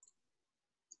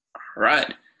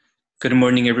Right. Good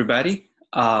morning, everybody.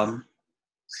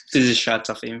 This is Shots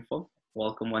of Info.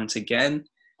 Welcome once again,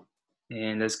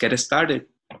 and let's get it started.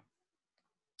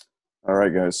 All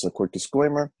right, guys. So, quick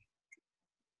disclaimer: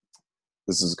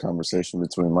 this is a conversation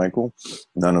between Michael.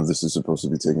 None of this is supposed to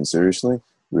be taken seriously.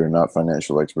 We are not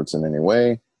financial experts in any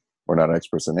way. We're not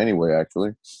experts in any way,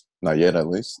 actually. Not yet, at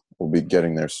least. We'll be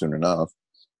getting there soon enough.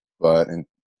 But in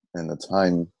the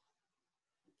time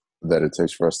that it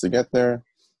takes for us to get there,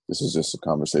 this is just a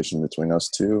conversation between us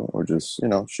two. We're just,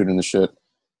 shooting the shit,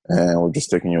 and we're just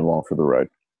taking you along for the ride.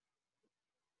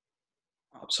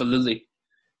 Absolutely.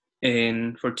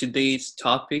 And for today's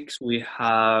topics, we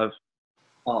have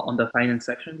on the finance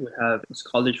section, we have is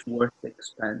college worth the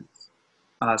expense?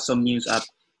 Some news up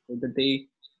for the day.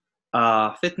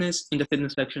 Fitness. In the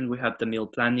fitness section, we have the meal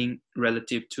planning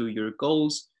relative to your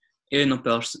goals. In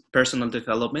personal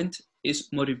development, is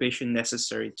motivation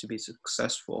necessary to be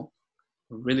successful?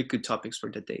 Really good topics for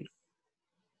the day.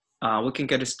 We can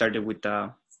get started with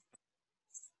the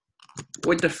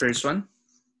first one.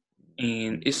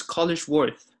 And is college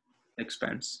worth the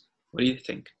expense? What do you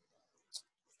think?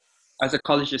 As a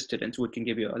college student, we can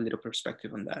give you a little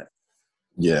perspective on that.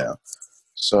 Yeah.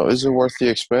 So, is it worth the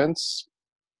expense?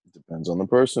 Depends on the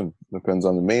person. Depends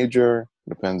on the major.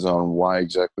 Depends on why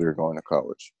exactly you're going to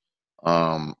college.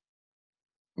 Um,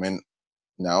 I mean,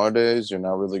 nowadays you're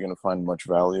not really going to find much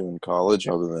value in college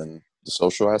other than the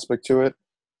social aspect to it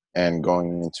and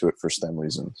going into it for STEM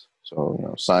reasons.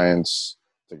 So, science,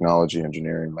 technology,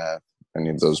 engineering, math, any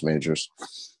of those majors.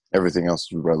 Everything else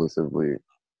is relatively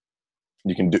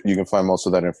you can find most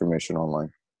of that information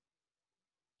online.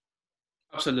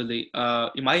 Absolutely.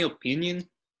 In my opinion,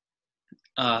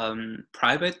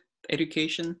 private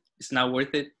education is not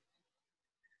worth it.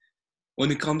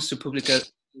 When it comes to public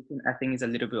education, I think it's a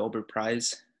little bit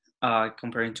overpriced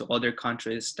comparing to other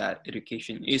countries that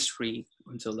education is free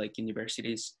until like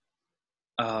universities.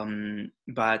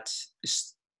 But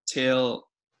still,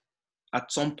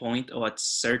 at some point or at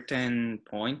certain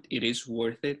point, it is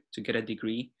worth it to get a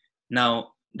degree. Now,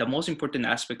 the most important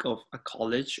aspect of a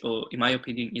college, or in my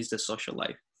opinion, is the social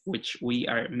life, which we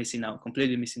are missing out,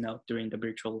 completely missing out during the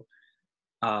virtual,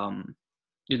 um,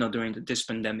 during this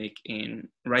pandemic. And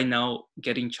right now,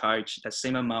 getting charged the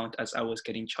same amount as I was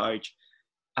getting charged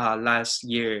last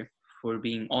year for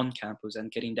being on campus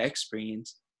and getting the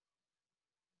experience,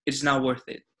 it's not worth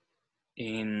it.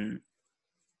 And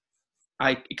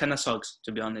it kind of sucks,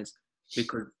 to be honest,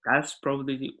 because that's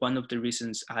probably one of the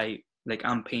reasons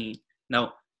I'm paying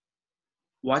now.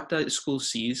 What the school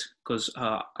sees, because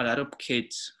a lot of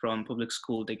kids from public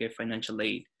school, they get financial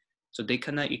aid, so they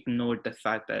kind of ignore the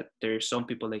fact that there's some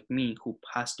people like me who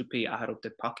has to pay out of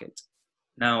their pocket.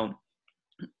 Now,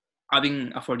 I've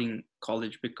been affording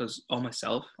college because on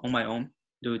myself, on my own,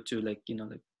 due to like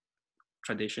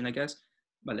tradition, I guess.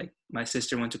 But like my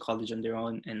sister went to college on their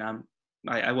own, and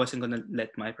I wasn't gonna let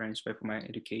my parents pay for my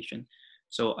education.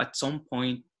 So at some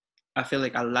point, I feel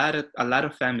like a lot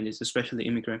of families, especially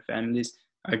immigrant families,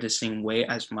 are the same way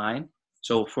as mine.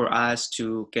 So for us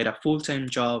to get a full-time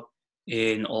job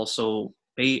and also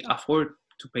afford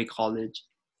to pay college,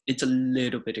 it's a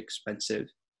little bit expensive.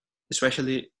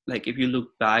 Especially like if you look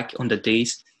back on the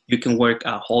days you can work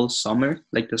a whole summer,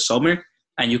 like the summer,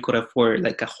 and you could afford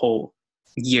like a whole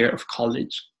year of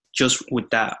college just with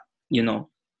that, you know,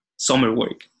 summer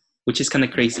work, which is kind of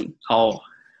crazy how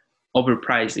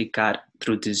overpriced it got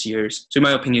through these years. So in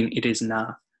my opinion, it is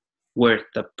not worth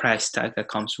the price tag that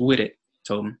comes with it.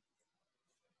 So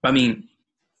I mean,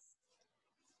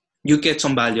 you get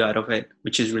some value out of it,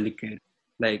 which is really good.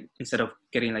 Like instead of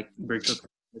getting like virtual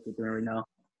like we're doing right now,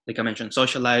 like I mentioned,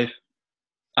 social life,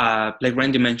 like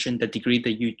Randy mentioned, the degree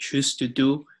that you choose to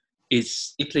do it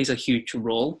plays a huge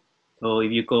role. So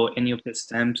if you go any of the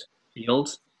STEM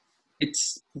fields,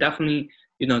 it's definitely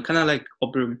kind of like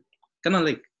kind of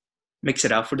like mix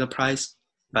it out for the price.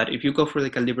 But if you go for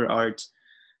like a liberal arts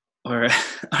or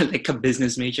or like a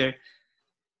business major,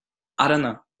 I don't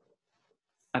know.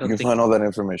 I You don't can think. find all that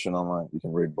information online. You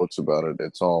can read books about it.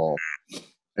 It's all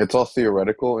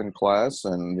theoretical in class,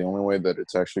 and the only way that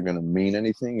it's actually going to mean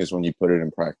anything is when you put it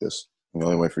in practice. And the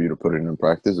only way for you to put it in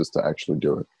practice is to actually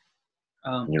do it.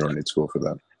 Um, And you don't need school for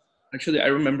that. Actually, I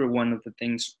remember one of the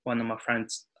things one of my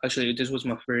friends. Actually, this was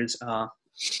my first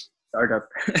startup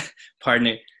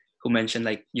partner who mentioned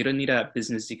like you don't need a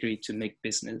business degree to make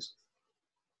business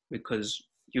because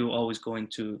you always going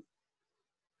to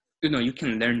you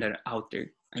can learn that out there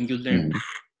and you learn Mhm.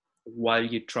 while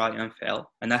you try and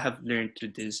fail. And I have learned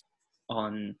through this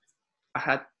on I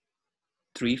had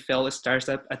three failed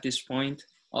startups at this point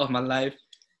of my life,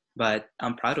 but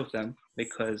I'm proud of them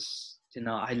because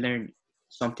I learned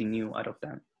something new out of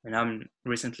them. And I'm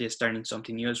recently starting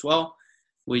something new as well,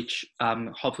 which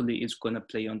hopefully is going to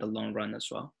play on the long run as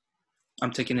well.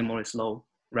 I'm taking it more slow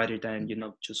rather than,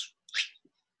 just.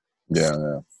 Yeah,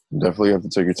 yeah. Definitely have to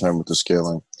take your time with the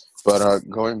scaling. But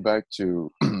going back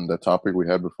to the topic we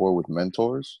had before with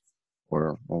mentors,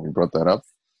 or when we brought that up,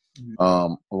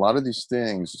 a lot of these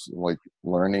things, like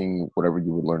learning whatever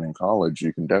you would learn in college,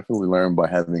 you can definitely learn by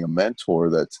having a mentor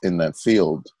that's in that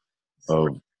field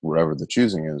of whatever the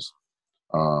choosing is.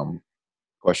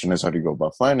 Question is, how do you go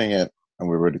about finding it? And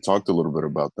we already talked a little bit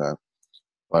about that.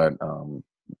 But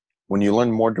when you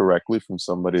learn more directly from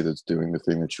somebody that's doing the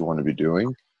thing that you want to be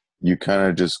doing, you kind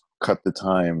of just cut the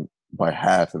time by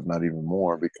half, if not even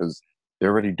more, because they're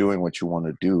already doing what you want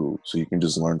to do. So you can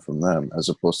just learn from them as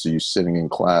opposed to you sitting in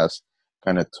class,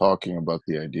 kind of talking about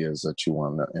the ideas that you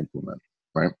want to implement,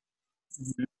 right?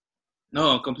 Mhm.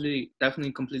 No, completely,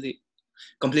 definitely,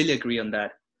 completely agree on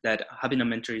that. That having a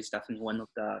mentor is definitely one of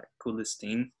the coolest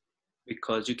thing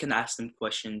because you can ask them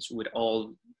questions with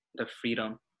all the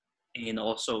freedom and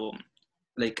also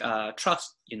like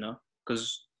trust,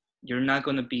 because you're not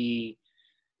gonna be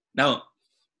now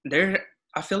there.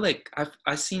 I feel like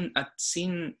I've seen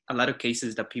a lot of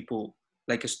cases that people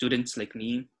like students like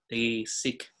me they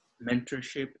seek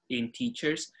mentorship in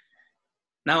teachers.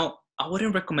 Now I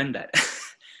wouldn't recommend that.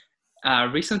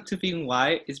 Reason to being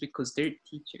why is because they're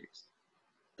teachers.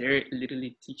 They're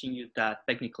literally teaching you that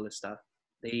technical stuff.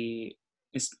 They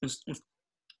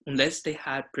unless they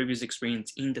had previous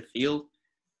experience in the field,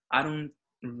 I don't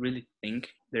really think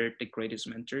they're the greatest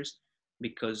mentors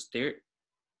because they're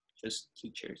just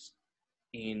teachers.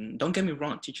 And don't get me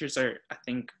wrong, teachers are, I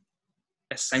think,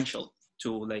 essential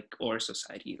to like our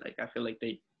society. Like I feel like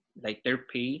their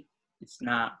pay it's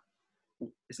not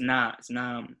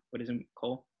what is it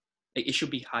called? Like, it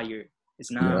should be higher.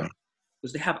 It's not Yeah.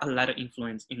 because they have a lot of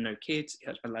influence in our kids. It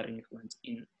has a lot of influence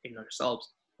in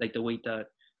ourselves, like the way that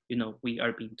we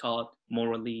are being taught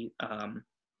morally,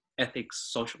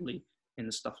 ethics, socially,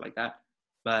 and stuff like that.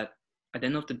 But at the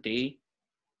end of the day,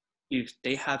 if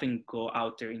they haven't go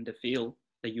out there in the field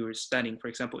that you're studying, for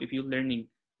example, if you're learning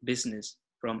business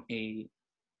from a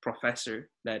professor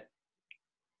that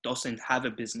doesn't have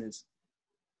a business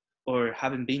or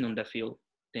haven't been on the field,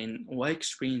 then what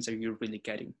experience are you really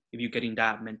getting if you're getting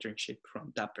that mentorship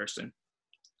from that person?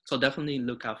 So definitely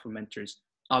look out for mentors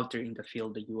out there in the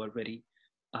field that you are already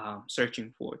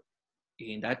searching for.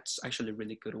 And that's actually a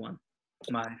really good one.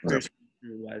 My Yep. first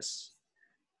mentor was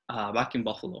back in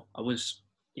Buffalo. I was,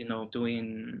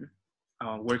 doing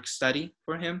work study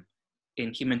for him,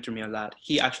 and he mentored me a lot.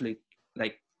 He actually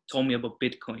like told me about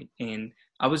Bitcoin, and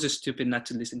I was just stupid not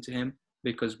to listen to him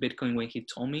because Bitcoin, when he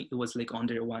told me, it was like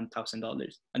under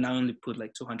 $1,000, and I only put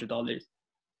like $200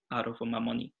 out of my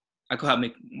money. I could have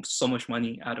made so much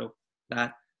money out of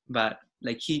that, but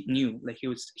like he knew, like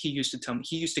he used to tell me,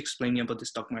 he used to explain me about the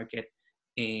stock market,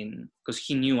 and because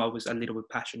he knew I was a little bit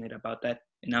passionate about that,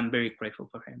 and I'm very grateful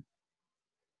for him.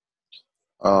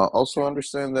 Also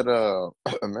understand that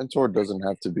a mentor doesn't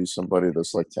have to be somebody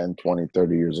that's like 10, 20,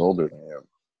 30 years older than you.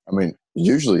 I mean,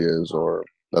 usually is, or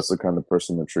that's the kind of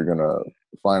person that you're going to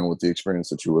find with the experience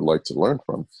that you would like to learn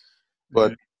from. Mm-hmm.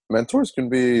 But mentors can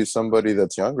be somebody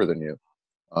that's younger than you.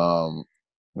 Um,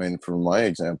 I mean, for my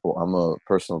example, I'm a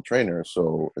personal trainer.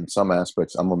 So in some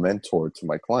aspects, I'm a mentor to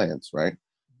my clients, right?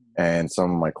 And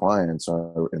some of my clients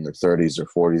are in their 30s or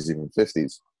 40s, even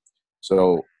 50s.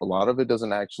 So a lot of it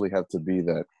doesn't actually have to be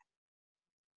that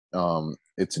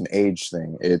it's an age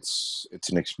thing. It's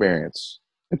an experience.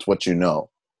 It's what you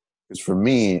know. Because for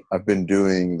me, I've been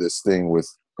doing this thing with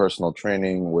personal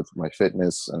training, with my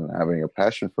fitness, and having a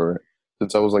passion for it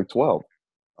since I was like 12.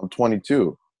 I'm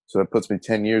 22, so that puts me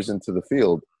 10 years into the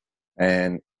field.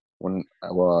 And when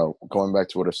going back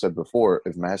to what I said before,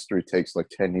 if mastery takes like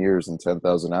 10 years and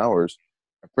 10,000 hours,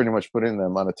 I pretty much put in the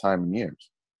amount of time in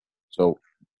years. So,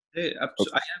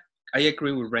 I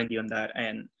agree with Randy on that,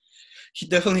 and he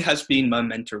definitely has been my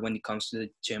mentor when it comes to the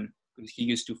gym. Because he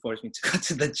used to force me to go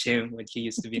to the gym when he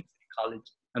used to be in college,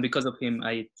 and because of him,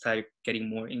 I started getting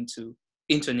more into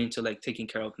like taking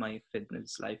care of my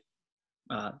fitness life.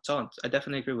 So I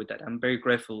definitely agree with that. I'm very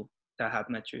grateful that I have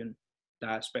met you in that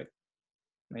aspect.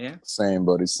 Yeah, same,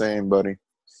 buddy, same, buddy.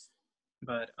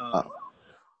 but Uh,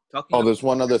 talking oh, about there's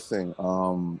one other thing.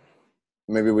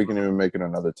 Maybe we can even make it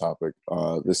another topic.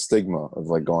 The stigma of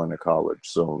like going to college.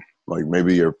 So like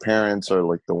maybe your parents are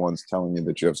like the ones telling you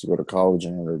that you have to go to college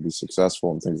in order to be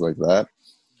successful and things like that.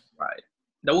 right,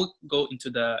 that will go into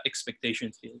the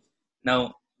expectation field.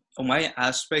 Now, on my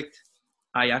aspect,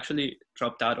 I actually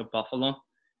dropped out of Buffalo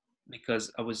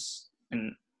because I was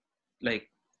in like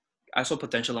I saw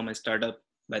potential on my startup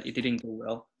but it didn't go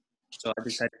well. So I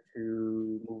decided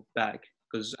to move back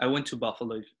because I went to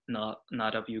Buffalo. If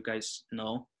not of you guys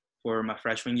know, for my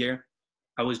freshman year,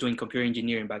 I was doing computer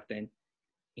engineering back then,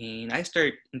 and I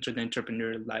started into the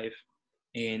entrepreneurial life.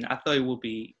 And I thought it would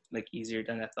be like easier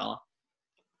than I thought,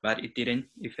 but it didn't.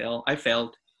 It failed. I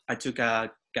failed. I took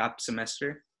a gap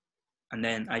semester, and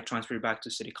then I transferred back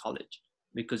to City College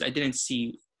because I didn't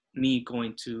see me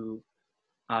going to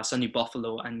sunny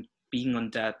Buffalo and being on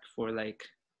debt for like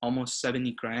almost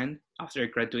 70 grand after I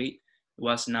graduate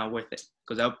was not worth it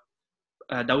because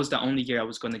that was the only year I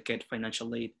was going to get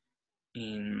financial aid.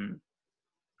 And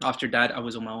after that, I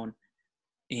was on my own.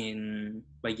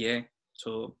 But yeah,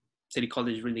 so City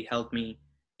College really helped me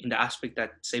in the aspect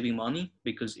that saving money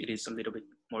because it is a little bit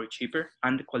more cheaper,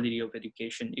 and the quality of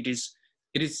education it is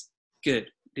good.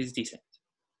 It is decent.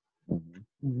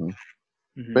 Mm-hmm. Mm-hmm.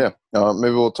 Mm-hmm. But yeah,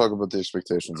 maybe we'll talk about the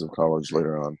expectations of college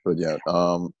later on. But yeah,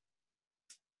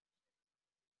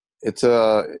 it's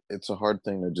a hard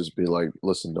thing to just be like,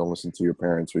 listen, don't listen to your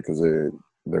parents because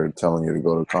they're telling you to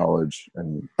go to college,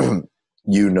 and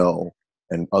you know,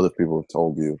 and other people have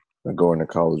told you that going to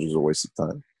college is a waste of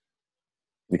time.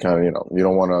 You kind of, you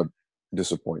don't want to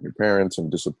disappoint your parents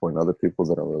and disappoint other people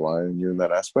that are relying on you in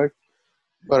that aspect.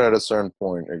 But at a certain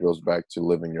point, it goes back to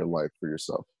living your life for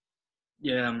yourself.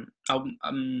 Yeah,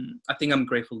 I think I'm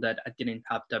grateful that I didn't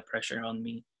have that pressure on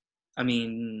me. I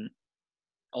mean,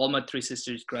 all my three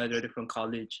sisters graduated from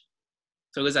college,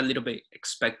 so it was a little bit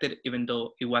expected, even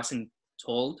though it wasn't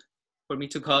told for me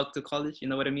to go to college. You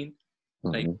know what I mean?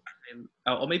 Like,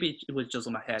 Mm-hmm. or maybe it was just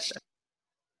on my head that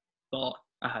I thought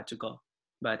I had to go,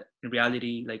 but in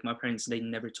reality, like my parents, they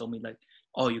never told me like,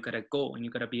 oh, you gotta go and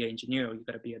you gotta be an engineer or you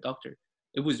gotta be a doctor.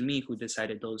 It was me who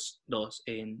decided those.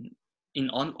 And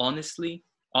honestly,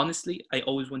 I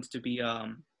always wanted to be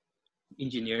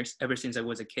engineers ever since I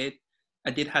was a kid.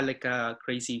 I did have like a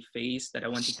crazy phase that I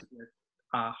wanted to be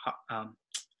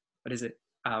what is it,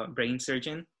 brain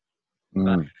surgeon.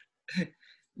 But Mm.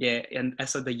 yeah, and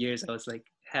as of the years, I was like,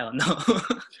 hell no.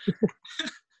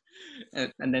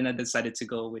 And then I decided to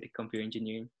go with computer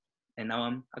engineering, and now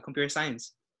I'm a computer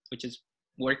science, which is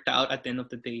worked out at the end of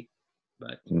the day.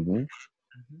 But Mm-hmm.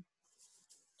 mhm.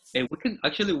 Hey,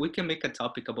 we can make a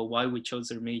topic about why we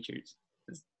chose our majors.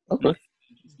 It's Okay, most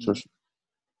for, interesting.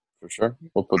 for sure.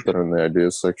 We'll put that in the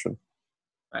ideas section.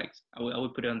 Right. I will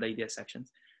put it on the idea sections.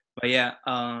 But yeah,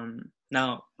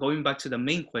 now going back to the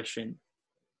main question,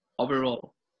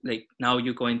 overall, like now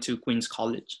you're going to Queen's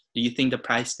College. Do you think the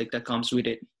price tag that comes with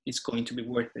it is going to be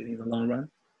worth it in the long run?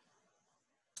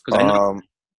 Because Um,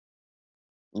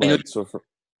 I know right. So for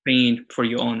you're paying for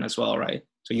your own as well, right?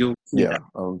 So you need yeah,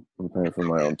 that. I'm paying for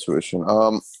my own tuition.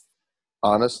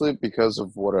 Honestly, because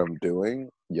of what I'm doing,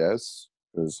 yes,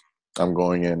 because I'm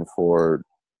going in for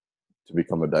to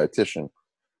become a dietitian.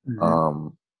 Mm-hmm.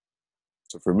 Um,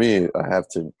 so for me, I have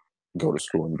to go to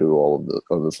school and do all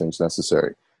of the things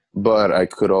necessary. But I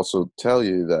could also tell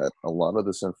you that a lot of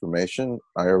this information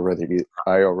I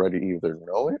already either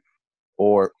know it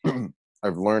or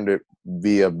I've learned it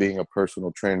via being a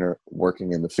personal trainer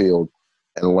working in the field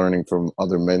and learning from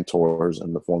other mentors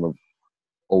in the form of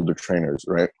older trainers,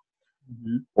 right?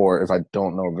 Mm-hmm. Or if I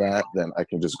don't know that, then I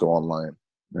can just go online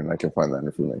and I can find that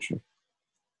information.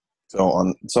 So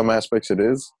on some aspects it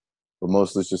is, but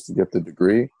mostly it's just to get the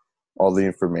degree. All the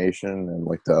information and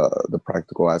like the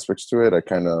practical aspects to it, I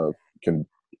kind of can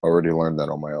already learn that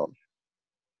on my own.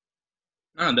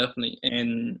 No, definitely.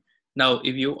 And now,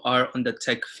 if you are on the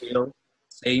tech field,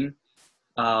 same.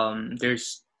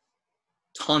 There's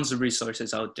tons of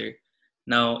resources out there.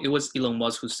 Now, it was Elon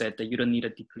Musk who said that you don't need a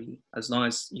degree as long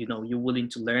as you're willing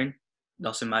to learn.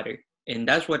 Doesn't matter, and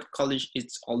that's what college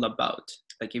is all about.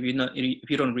 Like if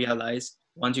you don't realize,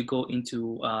 once you go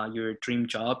into your dream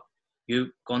job, you're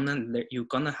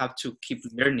gonna have to keep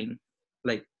learning.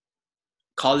 Like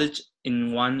college,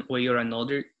 in one way or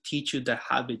another, teach you the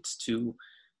habits to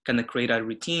kind of create a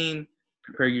routine,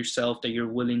 prepare yourself that you're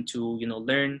willing to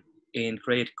learn and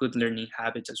create good learning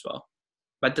habits as well.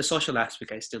 But the social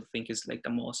aspect I still think is like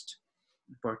the most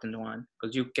important one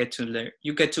because you get to learn,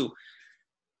 you get to,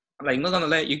 like, not gonna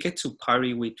lie, you get to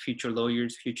party with future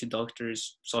lawyers, future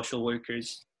doctors, social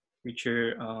workers,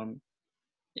 future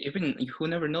even who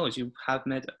never knows, you have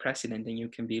met a president and you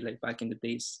can be like back in the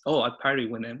days, oh, I party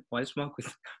with them, why smoke with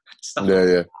stuff like Yeah,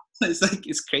 yeah. that. It's like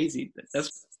it's crazy.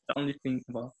 That's the only thing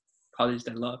about college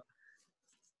that I love.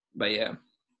 But yeah,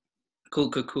 cool.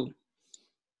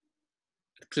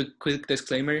 Quick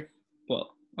disclaimer.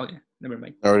 Well, okay, never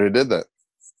mind. I already did that.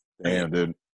 Okay, Damn,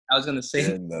 dude. I was gonna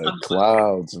say. In the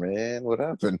clouds, man. What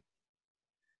happened?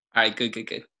 All right,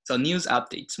 good. So news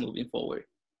updates moving forward.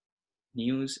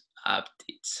 News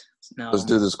updates. Let's Now,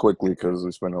 do this quickly because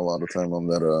we spent a lot of time on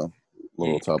that yeah,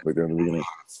 little topic there in the beginning.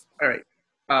 all right.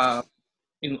 Uh,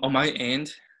 on my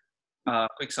end,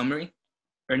 quick summary: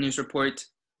 earnings report.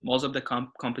 Most of the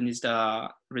companies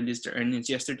that released their earnings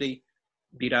yesterday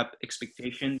beat up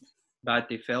expectations, but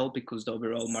they fell because the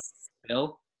overall market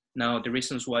fell. Now, the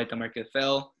reasons why the market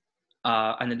fell: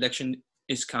 an election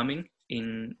is coming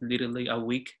in literally a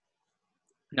week.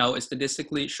 Now,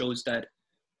 statistically, it shows that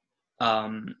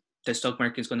the stock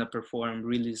market is going to perform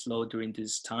really slow during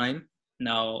this time.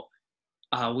 Now,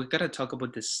 we gotta talk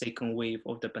about the second wave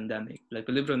of the pandemic. Like,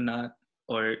 believe it or not,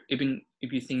 or even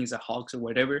if you think it's a hoax or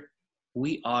whatever,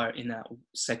 we are in a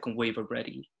second wave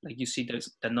already. Like, you see,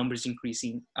 there's the numbers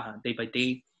increasing day by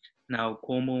day. Now,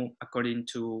 Cuomo, according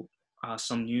to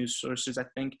some news sources, I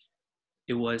think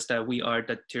it was that we are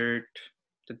the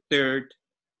third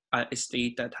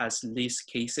state that has least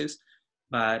cases.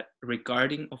 But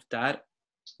regarding of that,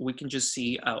 we can just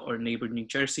see our neighbor New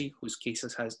Jersey, whose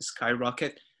cases has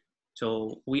skyrocketed.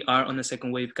 So we are on the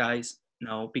second wave, guys.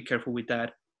 Now be careful with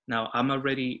that. Now I'm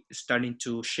already starting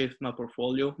to shift my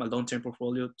portfolio, my long-term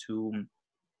portfolio, to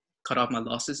cut off my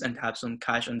losses and have some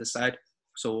cash on the side.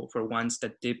 So for once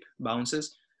that dip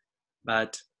bounces.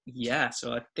 But yeah,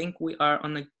 so I think we are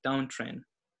on a downtrend.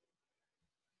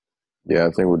 Yeah,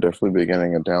 I think we're definitely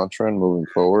beginning a downtrend moving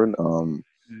forward.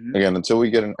 Mm-hmm. Again, until we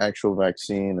get an actual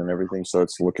vaccine and everything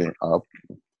starts looking up,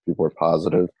 people are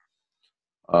positive.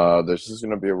 There's just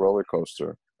going to be a roller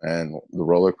coaster, and the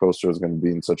roller coaster is going to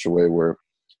be in such a way where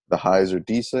the highs are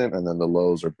decent and then the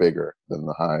lows are bigger than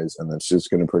the highs, and it's just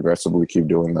going to progressively keep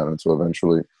doing that until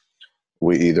eventually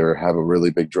we either have a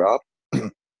really big drop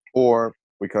or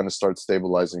we kind of start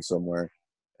stabilizing somewhere,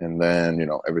 and then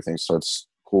everything starts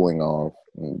cooling off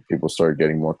and people start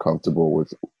getting more comfortable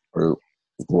with our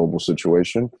global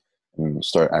situation and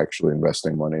start actually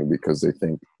investing money because they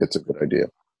think it's a good idea.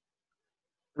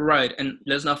 Right, and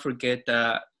let's not forget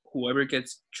that whoever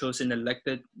gets chosen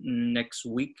elected next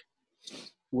week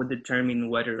will determine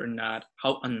whether or not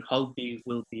how big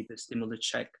will be the stimulus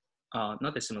check.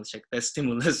 Not the stimulus check, the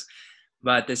stimulus,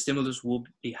 but the stimulus will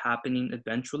be happening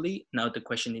eventually. Now the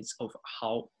question is of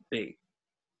how big.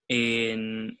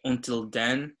 And until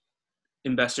then,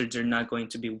 investors are not going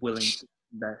to be willing to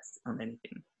invest on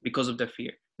anything because of the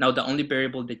fear. Now the only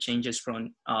variable that changes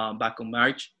from back in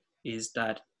March is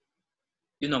that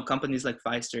companies like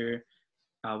Pfizer,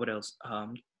 what else?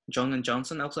 Johnson and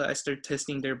Johnson also started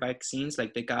testing their vaccines.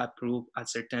 Like they got approved at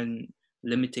certain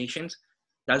limitations.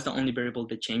 That's the only variable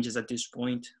that changes at this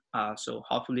point. So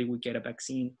hopefully we get a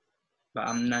vaccine, but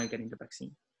I'm not getting the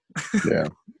vaccine. Yeah,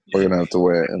 we're gonna have to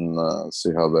wait and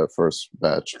see how that first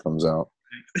batch comes out.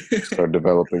 Start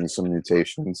developing some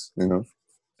mutations.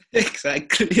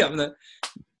 Exactly. I'm not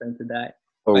trying to die.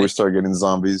 Or we But start getting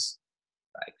zombies.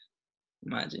 like,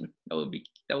 imagine that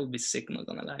would be sick. Not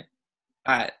gonna lie.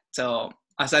 All right. So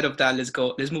aside of that, let's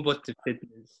go. Let's move on to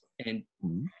fitness. And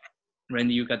Mhm.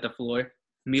 Randy, you got the floor.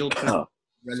 Meal plan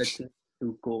relative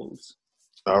to goals.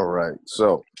 All right.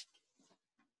 So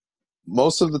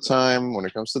most of the time, when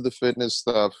it comes to the fitness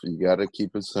stuff, you got to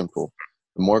keep it simple.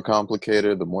 The more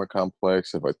complicated, the more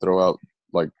complex. If I throw out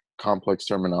like complex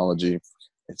terminology,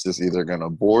 it's just either going to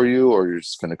bore you or you're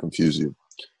just going to confuse you.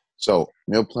 So,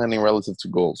 meal planning relative to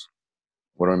goals.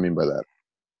 What do I mean by that?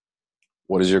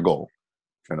 What is your goal?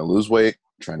 Trying to lose weight,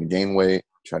 trying to gain weight,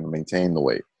 trying to maintain the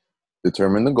weight.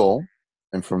 Determine the goal,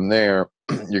 and from there,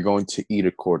 you're going to eat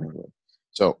accordingly.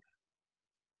 So,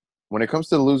 when it comes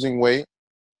to losing weight,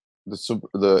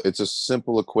 it's a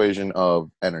simple equation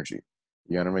of energy.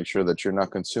 You got to make sure that you're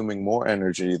not consuming more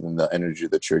energy than the energy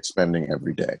that you're expending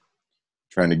every day.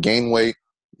 Trying to gain weight,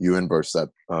 you inverse that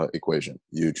equation.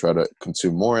 You try to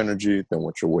consume more energy than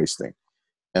what you're wasting.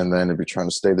 And then if you're trying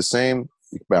to stay the same,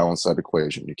 you balance that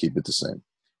equation. You keep it the same.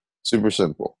 Super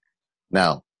simple.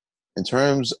 Now, in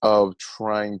terms of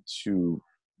trying to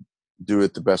do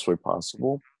it the best way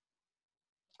possible,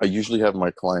 I usually have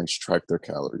my clients track their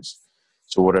calories.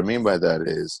 So what I mean by that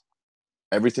is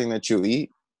everything that you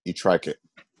eat, you track it.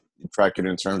 You track it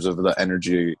in terms of the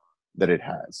energy that it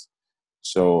has.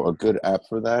 So a good app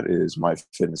for that is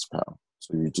MyFitnessPal.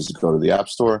 So you just go to the App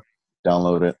Store,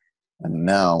 download it, and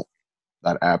now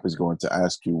that app is going to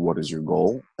ask you what is your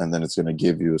goal, and then it's going to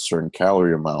give you a certain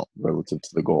calorie amount relative to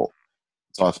the goal.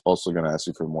 It's also going to ask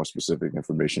you for more specific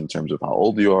information in terms of how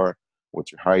old you are,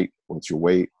 what's your height, what's your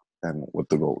weight, and what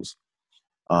the goal is.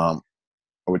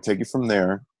 I would take it from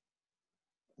there.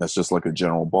 That's just like a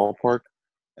general ballpark.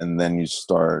 And then you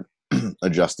start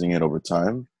adjusting it over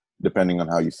time, depending on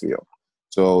how you feel.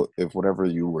 So if whatever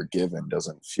you were given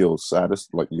doesn't feel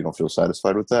like you don't feel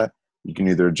satisfied with that, You can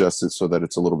either adjust it so that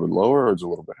it's a little bit lower or it's a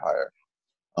little bit higher.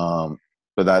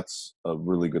 But that's a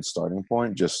really good starting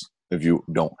point, just if you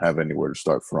don't have anywhere to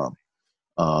start from.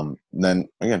 Then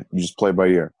again, you just play by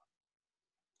ear.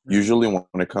 Usually when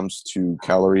it comes to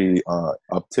calorie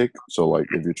uptick, so like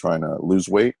if you're trying to lose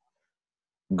weight,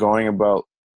 going about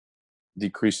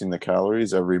decreasing the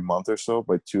calories every month or so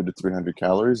by 200 to 300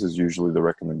 calories is usually the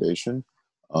recommendation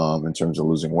in terms of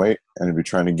losing weight. And if you're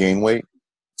trying to gain weight,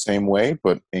 same way,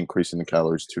 but increasing the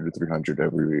calories 200 to 300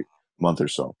 every month or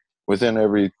so, within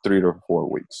every 3 to 4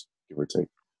 weeks, give or take.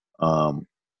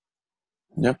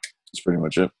 Yeah, that's pretty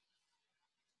much it.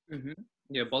 Mm-hmm.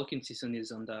 Yeah, bulking season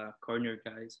is on the corner,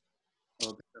 guys.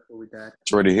 So be careful with that.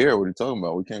 It's already here. What are you talking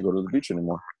about? We can't go to the beach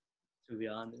anymore. To be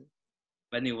honest.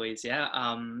 But anyways, yeah.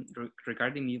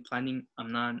 Regarding meal planning,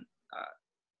 I'm not.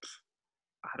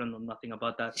 I don't know nothing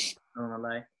about that. I'm not gonna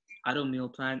lie. I don't meal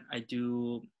plan. I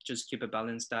do just keep a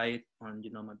balanced diet on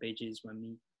my veggies, my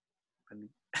meat,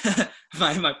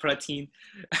 my protein.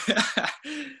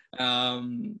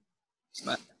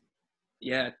 But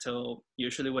yeah, so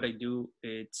usually what I do,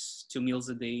 it's 2 meals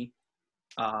a day.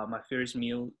 My first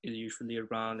meal is usually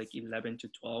around like 11 to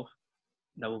 12.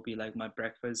 That will be like my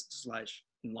breakfast slash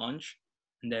lunch,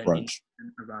 and then in Brunch.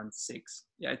 around 6.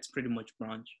 Yeah, it's pretty much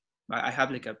brunch. I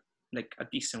have like a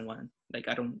decent one. Like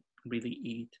I don't really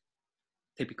eat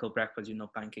typical breakfast,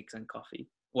 pancakes and coffee.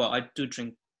 Well, I do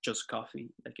drink just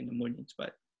coffee like in the mornings,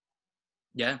 but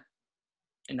yeah,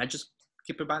 and I just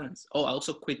keep it balanced. Oh, I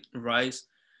also quit rice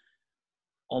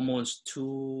almost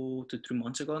 2 to 3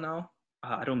 months ago now.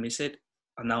 I don't miss it.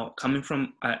 Now, coming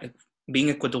from being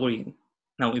Ecuadorian,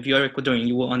 now if you're Ecuadorian,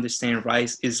 you will understand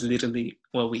rice is literally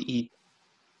what we eat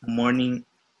morning,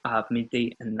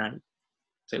 midday, and night.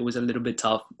 So it was a little bit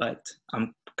tough, but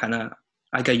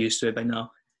I got used to it by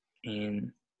now,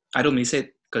 and I don't miss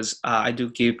it because I do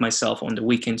give myself on the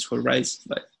weekends for rice.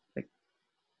 But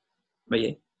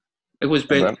yeah, it was Not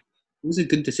great. bad. It was a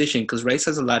good decision because rice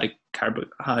has a lot of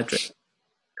carbohydrate,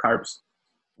 carbs.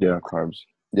 Yeah, carbs.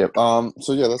 Yep.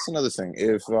 So yeah, that's another thing.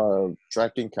 If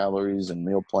tracking calories and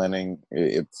meal planning,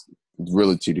 it's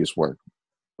really tedious work.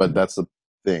 But that's the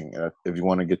thing. If you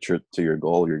want to get to your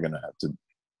goal, you're gonna have to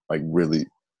like really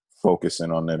focus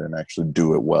in on it and actually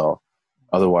do it well.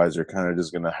 Otherwise, you're kind of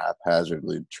just gonna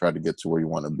haphazardly try to get to where you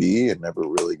want to be and never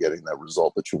really getting that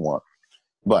result that you want.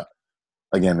 But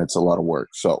again, it's a lot of work.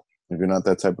 So if you're not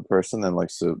that type of person that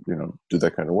likes to, do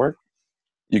that kind of work,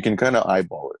 you can kind of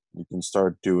eyeball it. You can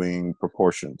start doing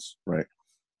proportions, right?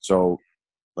 So,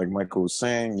 like Michael was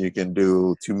saying, you can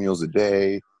do 2 meals a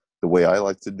day. The way I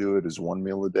like to do it is 1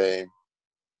 meal a day.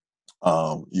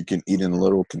 You can eat in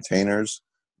little containers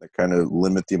that kind of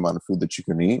limit the amount of food that you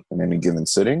can eat in any given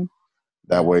sitting.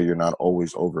 That way, you're not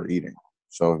always overeating.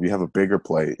 So, if you have a bigger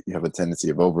plate, you have a tendency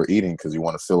of overeating because you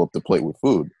want to fill up the plate with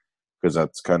food because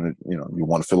that's kind of, you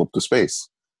want to fill up the space.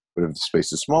 But if the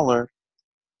space is smaller,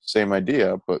 same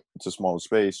idea, but it's a smaller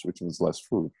space, which means less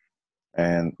food.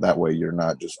 And that way you're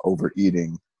not just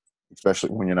overeating, especially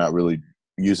when you're not really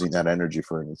using that energy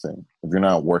for anything. If you're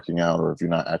not working out or if you're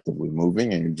not actively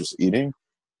moving and you're just eating,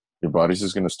 your body's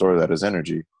just going to store that as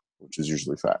energy, which is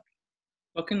usually fat.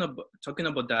 Talking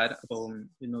about that, about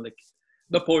like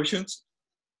the portions.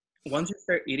 Once you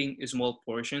start eating small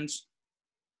portions,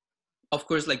 of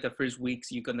course, like the first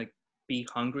weeks, you're gonna be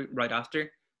hungry right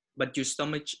after, but your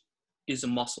stomach is a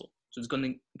muscle, so it's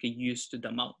gonna get used to the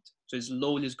amount. So it's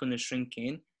slowly is gonna shrink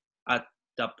in at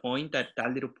that point that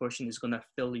little portion is gonna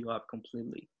fill you up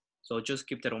completely. So just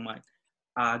keep that in mind.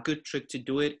 A good trick to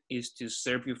do it is to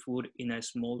serve your food in a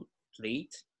small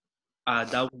plate.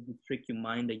 That will trick your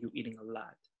mind that you're eating a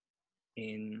lot,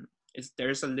 and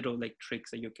there's a little like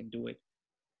tricks that you can do it.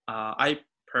 I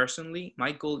personally,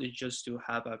 my goal is just to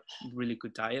have a really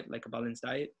good diet, like a balanced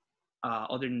diet.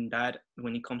 Other than that,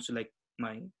 when it comes to like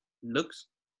my looks,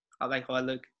 I like how I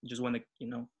look. Just want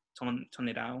to, tone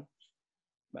it out.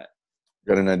 But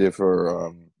Got an idea for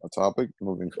a topic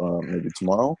moving maybe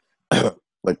tomorrow?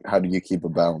 Like, how do you keep a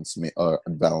balanced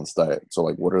diet? So,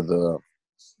 like, what are the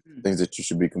things that you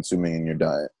should be consuming in your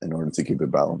diet in order to keep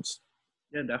it balanced?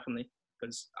 yeah, definitely,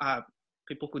 because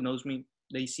people who knows me,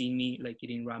 they see me like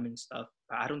eating ramen stuff.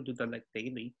 But I don't do that like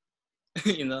daily.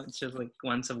 It's just like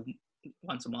once a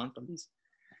month at least.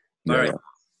 All Yeah, right.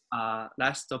 yeah.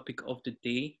 Last topic of the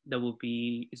day that will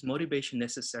be: is motivation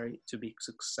necessary to be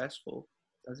successful?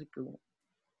 That's a good one.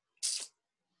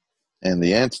 And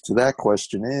the answer to that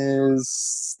question is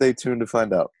stay tuned to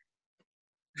find out.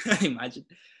 Imagine,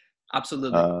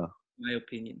 absolutely. Uh, My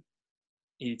opinion,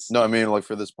 it's no, I mean, like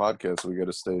for this podcast, we got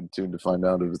to stay tuned to find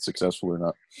out if it's successful or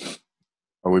not.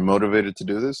 Are we motivated to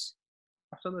do this?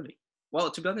 absolutely. Well,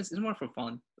 to be honest, it's more for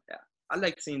fun. Yeah. I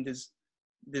like seeing this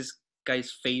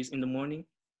guy's face in the morning.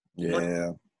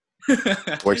 Yeah.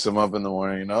 Wakes them up in the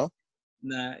morning, you know?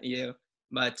 Nah, yeah.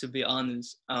 But to be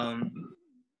honest,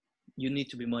 you need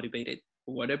to be motivated.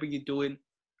 Whatever you're doing,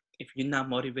 if you're not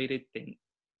motivated, then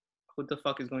who the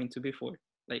fuck is going to be for?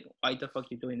 Like, why the fuck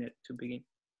you doing it to begin?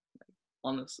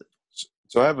 Honestly,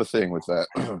 So I have a thing with that.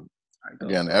 I go.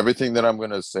 Again, everything that I'm going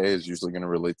to say is usually going to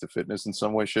relate to fitness in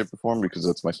some way, shape, or form because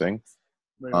that's my thing.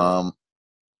 Right. Um,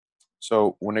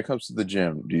 so when it comes to the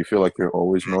gym, do you feel like you're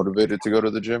always motivated to go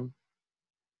to the gym?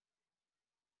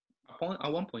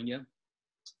 At one point, yeah.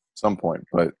 Some point,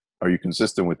 but are you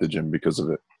consistent with the gym because of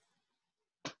it?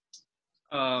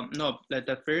 No, like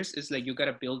the first is like you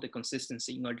gotta build the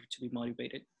consistency in order to be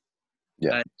motivated.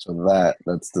 Yeah. But So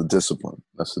that's the discipline.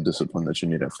 That's the discipline that you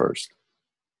need at first.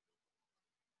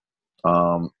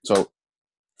 So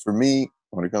for me,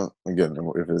 when it comes again,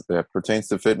 if that pertains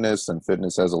to fitness, and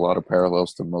fitness has a lot of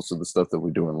parallels to most of the stuff that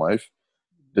we do in life.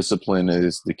 Discipline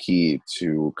is the key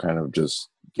to kind of just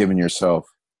giving yourself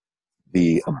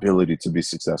the ability to be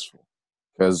successful.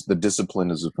 Because the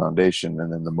discipline is the foundation,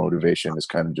 and then the motivation is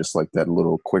kind of just like that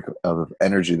little quick of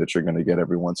energy that you're going to get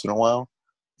every once in a while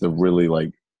to really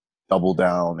like double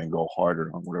down and go harder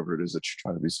on whatever it is that you're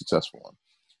trying to be successful on.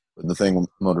 But the thing with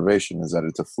motivation is that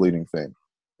it's a fleeting thing.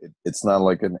 It's not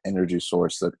like an energy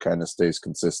source that kind of stays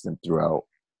consistent throughout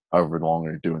however long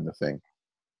you're doing the thing.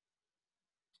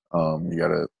 You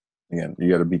gotta, again, you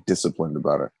gotta be disciplined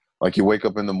about it. Like you wake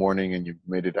up in the morning and you've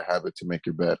made it a habit to make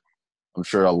your bed. I'm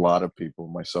sure a lot of people,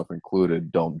 myself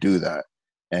included, don't do that,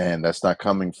 and that's not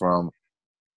coming from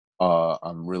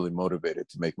I'm really motivated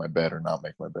to make my bed or not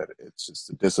make my bed. It's just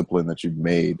the discipline that you've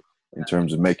made in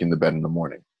terms of making the bed in the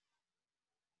morning.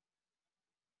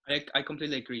 I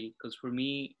completely agree because for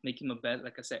me, making my bed,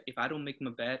 like I said, if I don't make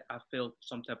my bed, I feel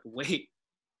some type of way,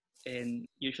 and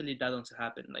usually that doesn't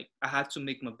happen. Like I had to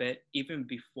make my bed even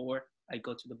before I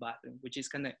go to the bathroom, which is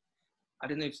kind of I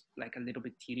don't know if it's like a little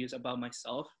bit tedious about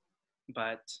myself,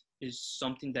 but it's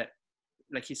something that,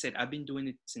 like he said, I've been doing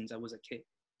it since I was a kid.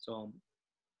 So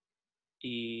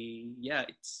yeah,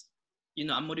 it's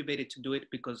I'm motivated to do it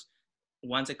because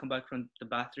once I come back from the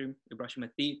bathroom, brushing my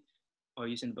teeth or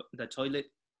using the toilet,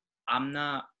 I'm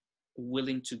not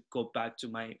willing to go back to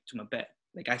my bed.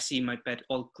 Like I see my bed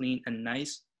all clean and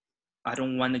nice. I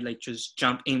don't want to like just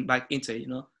jump in back into it.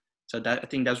 So that I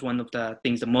think that's one of the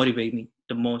things that motivate me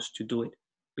the most to do it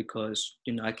because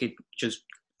I could just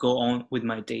go on with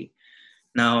my day.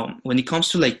 Now, when it comes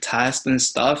to like tasks and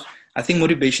stuff, I think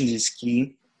motivation is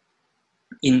key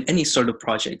in any sort of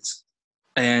projects.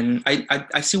 And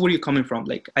I see where you're coming from.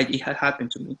 Like it had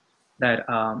happened to me that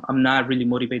I'm not really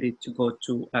motivated to go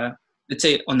to, let's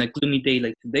say on a gloomy day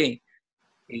like today,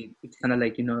 it's kind of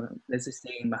like, let's just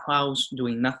stay in my house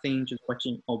doing nothing, just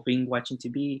watching or being watching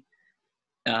TV.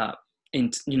 Uh,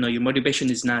 and, your motivation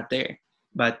is not there.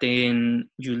 But then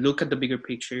you look at the bigger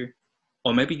picture,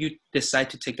 or maybe you decide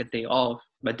to take a day off,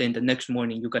 but then the next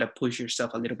morning you got to push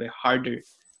yourself a little bit harder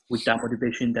with that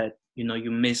motivation that,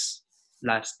 you miss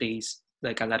last days,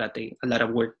 like a lot of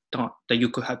work done that you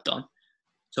could have done.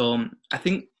 So I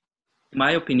think, in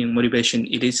my opinion, motivation,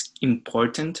 it is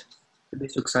important to be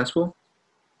successful.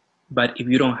 But if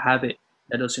you don't have it,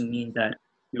 that doesn't mean that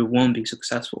you won't be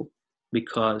successful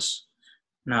because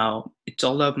now it's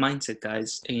all about mindset,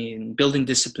 guys. And building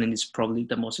discipline is probably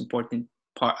the most important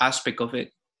aspect of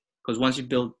it. Because once you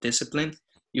build discipline,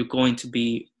 you're going to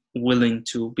be willing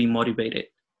to be motivated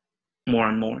more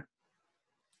and more.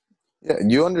 Yeah,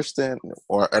 you understand,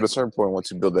 or at a certain point,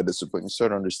 once you build that discipline, you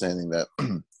start understanding that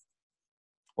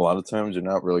a lot of times you're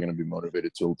not really going to be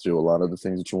motivated to do a lot of the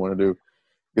things that you want to do.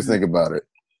 Because Mhm. think about it,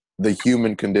 the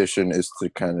human condition is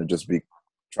to kind of just be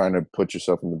trying to put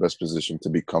yourself in the best position to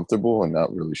be comfortable and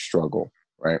not really struggle,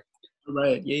 right?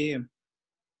 Right. Yeah. If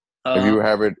Uh, you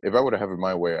have it, if I would have it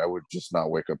my way, I would just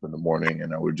not wake up in the morning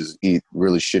and I would just eat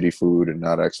really shitty food and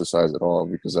not exercise at all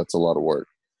because that's a lot of work.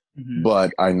 mhm.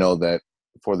 But I know that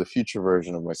for the future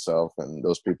version of myself and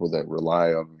those people that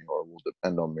rely on me or will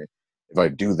depend on me, if I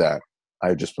do that,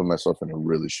 I just put myself in a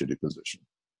really shitty position.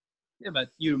 Yeah, but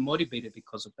you're motivated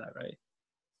because of that, right?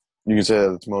 You can say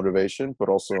that it's motivation, but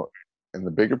also in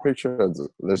the bigger picture,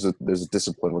 there's a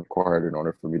discipline required in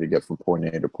order for me to get from point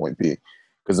A to point B.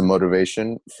 Because the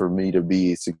motivation for me to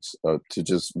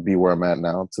just be where I'm at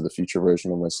now to the future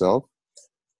version of myself,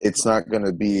 it's not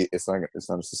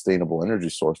a sustainable energy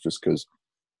source just because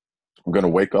I'm gonna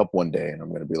wake up one day and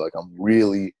I'm gonna be like I'm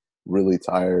really really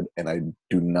tired and I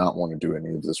do not want to do any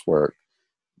of this work,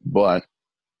 but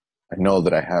I know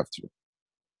that I have to.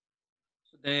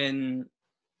 So then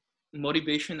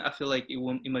motivation, I feel like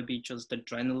it might be just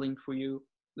adrenaline for you.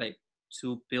 Like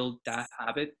to build that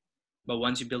habit. But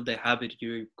once you build that habit,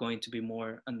 you're going to be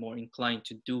more and more inclined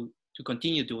to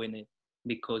continue doing it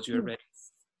because you're already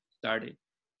started.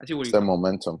 I see where It's you that come.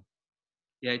 momentum.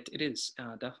 Yeah, it is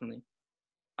definitely.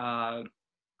 Uh,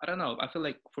 I don't know. I feel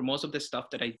like for most of the stuff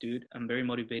that I do, I'm very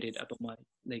motivated about my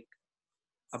like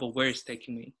about where it's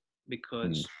taking me Mm.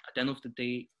 because at the end of the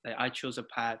day, like, I chose a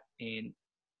path, and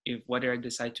if whether I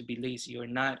decide to be lazy or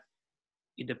not,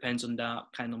 it depends on the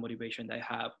kind of motivation that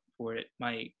I have for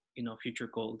my future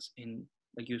goals and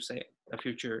like you say, the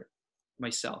future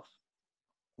myself.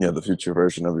 Yeah, the future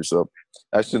version of yourself.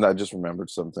 Actually, I just remembered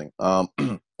something.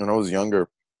 When I was younger,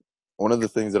 one of the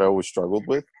things that I always struggled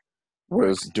with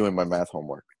was doing my math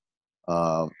homework.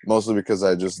 Mostly because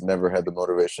I just never had the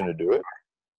motivation to do it.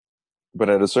 But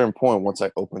at a certain point, once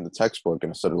I opened the textbook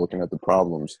and I started looking at the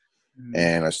problems, Mm,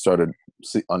 and I started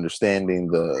understanding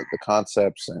the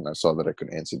concepts, and I saw that I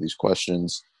could answer these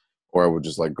questions, or I would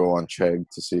just like go on Chegg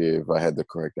to see if I had the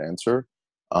correct answer.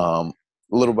 Um,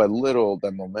 Little by little,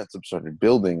 that momentum started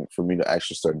building for me to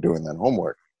actually start doing that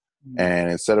homework. mm, And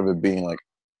instead of it being like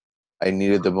I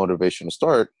needed the motivation to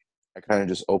start, I kind of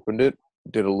just opened it,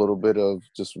 did a little bit of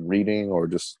just reading, or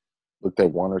just looked at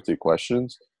one or two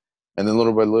questions, and then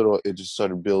little by little, it just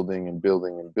started building and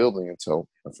building and building until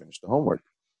I finished the homework.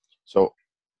 So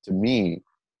to me,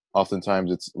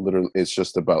 oftentimes it's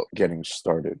just about getting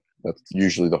started. That's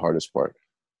usually the hardest part.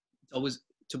 it's always,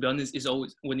 to be honest, is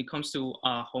always when it comes to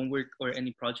homework or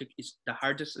any project, is the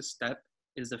hardest step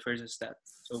is the first step.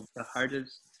 So the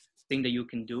hardest thing that you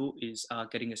can do is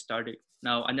getting it started.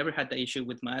 Now, I never had the issue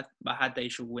with math, but I had the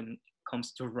issue when it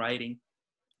comes to writing.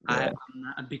 Yeah. I'm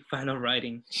not a big fan of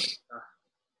writing,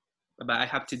 but I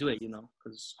have to do it,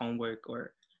 because homework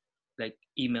or like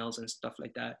emails and stuff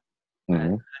like that. I had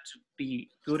Hmm. to be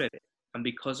good at it, and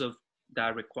because of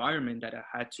that requirement that I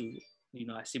had to,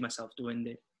 I see myself doing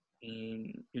it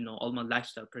in all my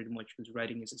lifestyle pretty much because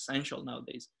writing is essential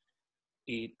nowadays.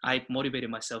 I motivated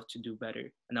myself to do better.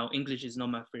 And now English is not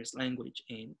my first language,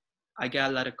 and I get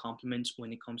a lot of compliments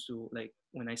when it comes to like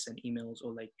when I send emails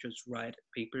or like just write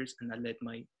papers, and I let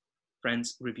my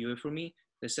friends review it for me.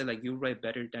 They said like you write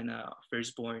better than a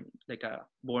firstborn, like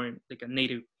a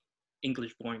native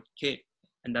English born kid.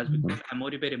 And that's Hmm. because I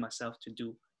motivated myself to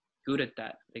do good at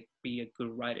that, like be a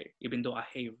good writer, even though I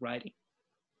hate writing.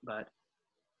 But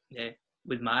yeah,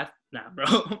 with math, nah, bro.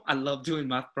 I love doing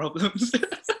math problems.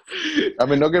 I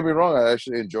mean, don't get me wrong. I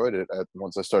actually enjoyed it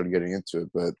once I started getting into it,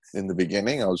 but in the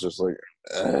beginning, I was just like,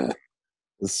 "Ugh,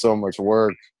 there's so much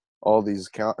work. All these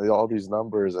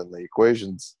numbers and the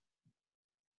equations."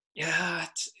 Yeah,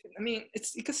 I mean, it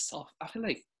gets soft. I feel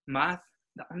like math.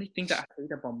 The only thing that I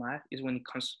hate about math is when it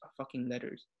comes to fucking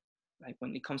letters. Like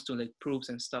when it comes to like proofs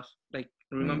and stuff. Like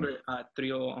Mm. remember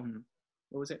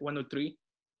what was it, 103,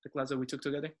 the class that we took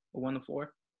together, or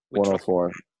 104 with Troy.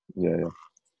 104. Yeah,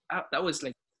 yeah. That was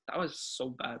like that was so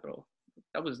bad, bro.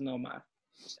 That was no math.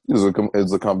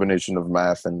 It's a combination of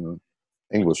math and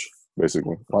English,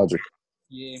 basically logic.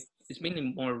 Yeah, it's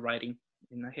mainly more writing,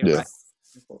 and I hate Yeah, writing.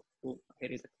 I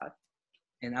hated the class,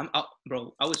 and I'm out,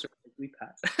 bro. I was surprised we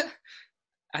passed.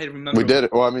 I we remember did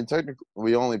it. Well, I mean, technically,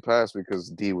 we only passed because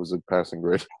D was a passing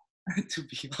grade. to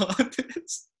be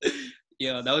honest.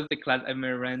 Yeah, that was the class I met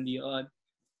Randy on,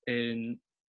 and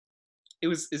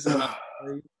it's a long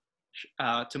story.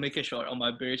 To make it short on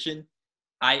my version,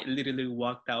 I literally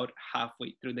walked out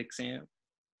halfway through the exam.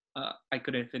 I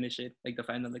couldn't finish it, like the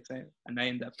final exam, and I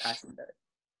ended up passing that,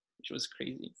 which was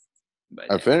crazy. But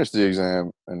I yeah, finished the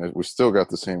exam, and we still got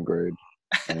the same grade.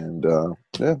 And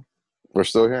yeah, we're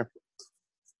still here.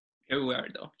 here we are,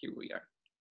 though. Here we are.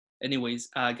 Anyways,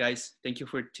 guys, thank you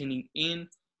for tuning in.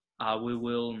 We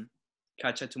will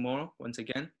catch you tomorrow once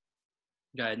again.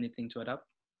 Got anything to add up?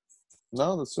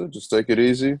 No, that's it. Just take it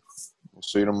easy. We'll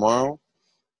see you tomorrow.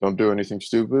 Don't do anything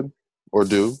stupid, or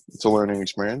do. It's a learning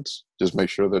experience. Just make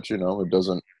sure that it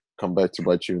doesn't come back to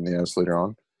bite you in the ass later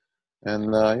on. And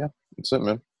yeah, that's it,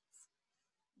 man.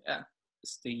 Yeah,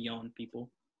 stay young, people.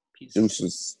 Peace.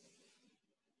 Deuces.